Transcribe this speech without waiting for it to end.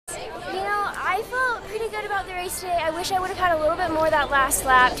excited about the race today. I wish I would have had a little bit more that last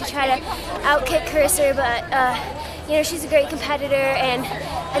lap to try to outkick Cursor, but you know, she's a great competitor and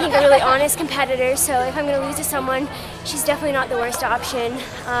I think a really honest competitor. So if I'm going to lose to someone, she's definitely not the worst option.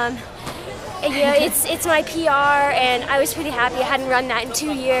 And, you know, it's my PR, and I was pretty happy. I hadn't run that in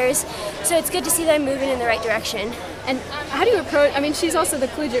 2 years, so it's good to see that I'm moving in the right direction. And how do you approach? I mean, she's also the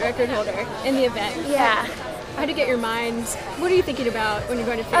collegiate record holder in the event. Yeah. How do you get your mind? What are you thinking about when you're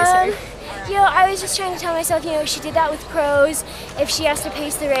going to face her? You know, I was just trying to tell myself, you know, she did that with pros. If she has to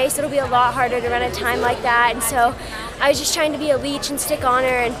pace the race, it'll be a lot harder to run a time like that. And so I was just trying to be a leech and stick on her,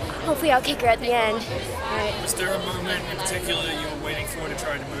 and hopefully I'll kick her at the end. Was there a moment in particular you were waiting for to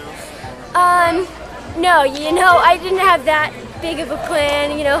try to move? No, you know, I didn't have that big of a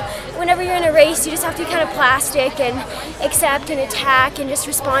plan. You know, whenever you're in a race, you just have to be kind of plastic and accept and attack and just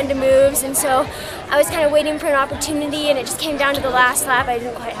respond to moves. And so I was kind of waiting for an opportunity, and it just came down to the last lap. I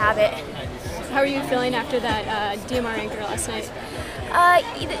didn't quite have it. How are you feeling after that DMR anchor last night?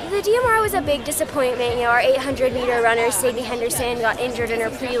 The DMR was a big disappointment. You know, our 800-meter runner, Sadie Henderson, got injured in her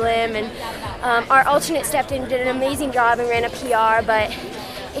prelim, and our alternate stepped in, did an amazing job, and ran a PR, but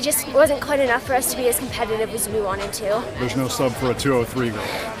it just wasn't quite enough for us to be as competitive as we wanted to. There's no sub for a 2:03 girl.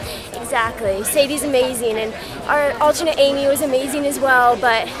 Exactly. Sadie's amazing, and our alternate Amy was amazing as well,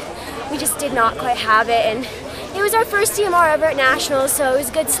 but we just did not quite have it. And it was our first DMR ever at Nationals, so it was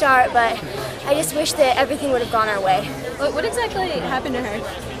a good start, but I just wish that everything would have gone our way. What exactly happened to her?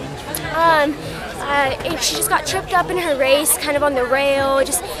 She just got tripped up in her race, kind of on the rail.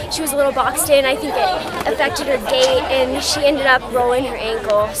 She was a little boxed in. I think it affected her gait, and she ended up rolling her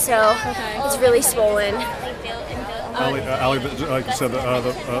ankle, so it's really swollen. Allie, like you said,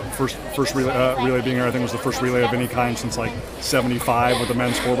 the first relay being here, I think was the first relay of any kind since like '75 with the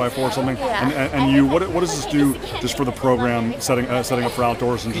men's 4x4 or something. Yeah. And you, what does this do just for the program, setting up for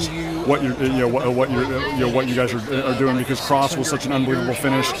outdoors, and just what you guys are doing? Because cross was such an unbelievable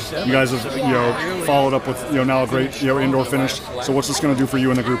finish. You guys have followed up with now a great indoor finish. So what's this going to do for you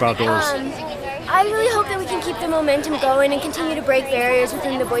in the group outdoors? I really hope that we can keep the momentum going and continue to break barriers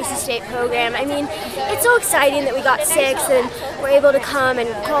within the Boise State program. I mean, it's so exciting that we got 6th and we're able to come and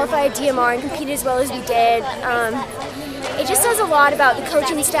qualify a DMR and compete as well as we did. It just says a lot about the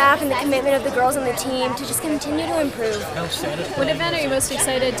coaching staff and the commitment of the girls on the team to just continue to improve. What event are you most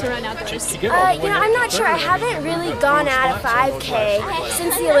excited to run outdoors? You know, I'm not sure. I haven't really gone at a 5K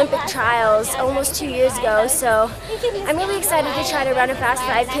since the Olympic trials almost 2 years ago, so I'm really excited to try to run a fast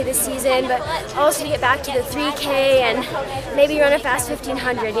 5K this season, but also to get back to the 3K and maybe run a fast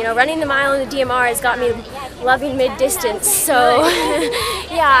 1500. You know, running the mile in the DMR has got me loving mid-distance, so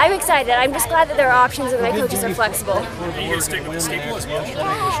yeah, I'm excited. I'm just glad that there are options and my coaches are flexible. Are you going to stick with the steeple as well?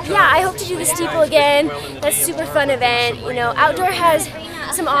 Yeah, I hope to do the steeple again. That's a super fun event. You know, outdoor has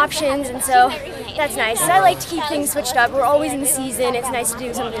some options, and so that's nice. I like to keep things switched up. We're always in the season. It's nice to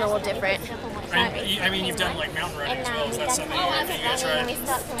do something a little different. I mean, you've done like mountain running as well. Is that something you're going to try to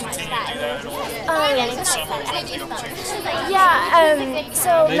continue to do that in the summer? Yeah,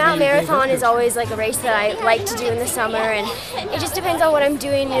 so Mount Marathon is always like a race that I like to do in the summer, and it just depends on what I'm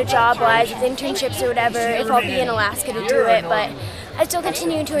doing, job-wise, with internships or whatever, if I'll be in Alaska to do it, but I still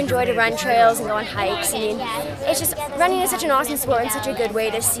continue to enjoy to run trails and go on hikes. I mean, it's just, running is such an awesome sport and such a good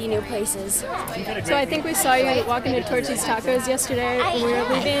way to see new places. So I think we saw you walking to Torchy's Tacos yesterday when we were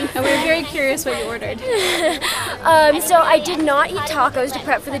leaving, and we were very curious what you ordered. So I did not eat tacos to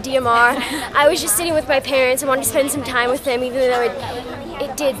prep for the DMR. I was just sitting with my parents and wanted to spend some time with them, even though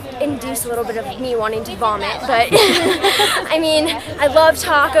it did induce a little bit of me wanting to vomit. But I mean, I love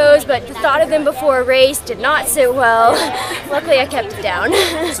tacos, but the thought of them before a race did not sit well. Luckily, I kept it down.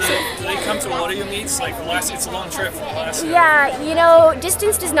 So do they come to a lot of your meets? Like it's a long trip from Alaska. Yeah, you know,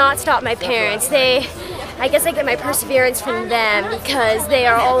 distance does not stop my parents. I guess I get my perseverance from them because they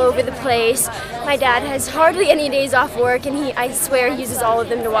are all over the place. My dad has hardly any days off work, and I swear he uses all of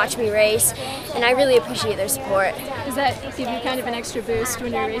them to watch me race, and I really appreciate their support. Does that give you kind of an extra boost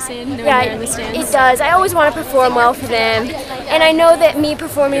when you're racing, knowing they're in the stands? It does. I always want to perform well for them, and I know that me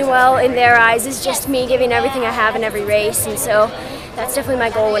performing well in their eyes is just me giving everything I have in every race, and so that's definitely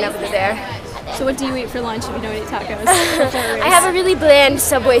my goal whenever they're there. So what do you eat for lunch if you don't eat tacos? I have a really bland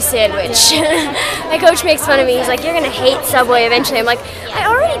Subway sandwich. My coach makes fun of me. He's like, "You're going to hate Subway eventually." I'm like, "I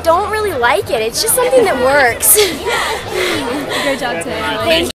already don't really like it. It's just something that works." Great job today. Thank you.